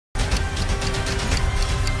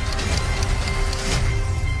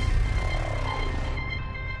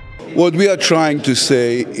What we are trying to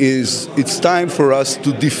say is it's time for us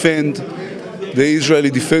to defend the Israeli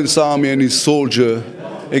Defense Army and its soldier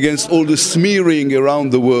against all the smearing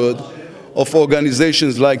around the world of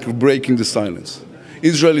organizations like Breaking the Silence.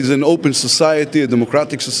 Israel is an open society, a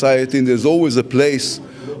democratic society, and there's always a place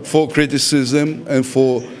for criticism and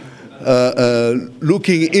for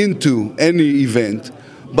looking into any event.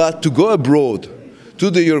 But to go abroad to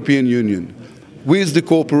the European Union with the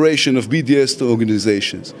cooperation of BDS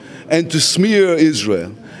organizations and to smear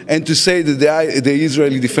Israel and to say that the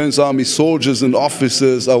Israeli Defense Army soldiers and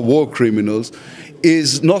officers are war criminals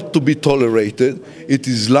is not to be tolerated. It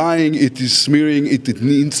is lying, it is smearing, it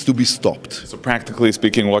needs to be stopped. So practically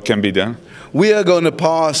speaking, what can be done? We are going to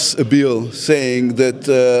pass a bill saying that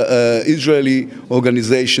Israeli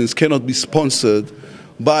organizations cannot be sponsored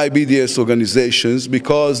by BDS organizations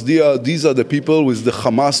because these are the people with the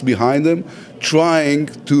Hamas behind them trying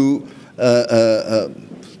to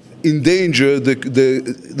endanger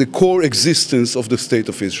the core existence of the State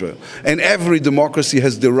of Israel. And every democracy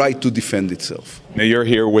has the right to defend itself. Now you're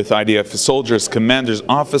here with IDF soldiers, commanders,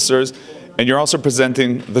 officers, and you're also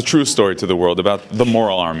presenting the true story to the world about the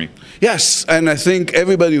moral army. Yes, and I think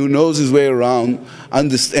everybody who knows his way around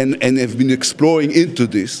and have been exploring into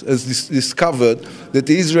this has discovered that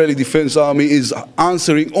the Israeli Defense Army is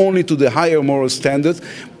answering only to the higher moral standards.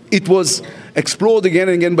 It was explored again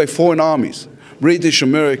and again by foreign armies, British,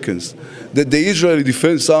 Americans, that the Israeli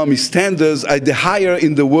Defense Army standards are the higher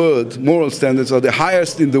in the world, moral standards are the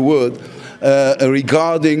highest in the world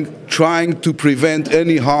regarding trying to prevent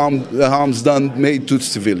any harms made to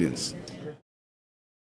civilians.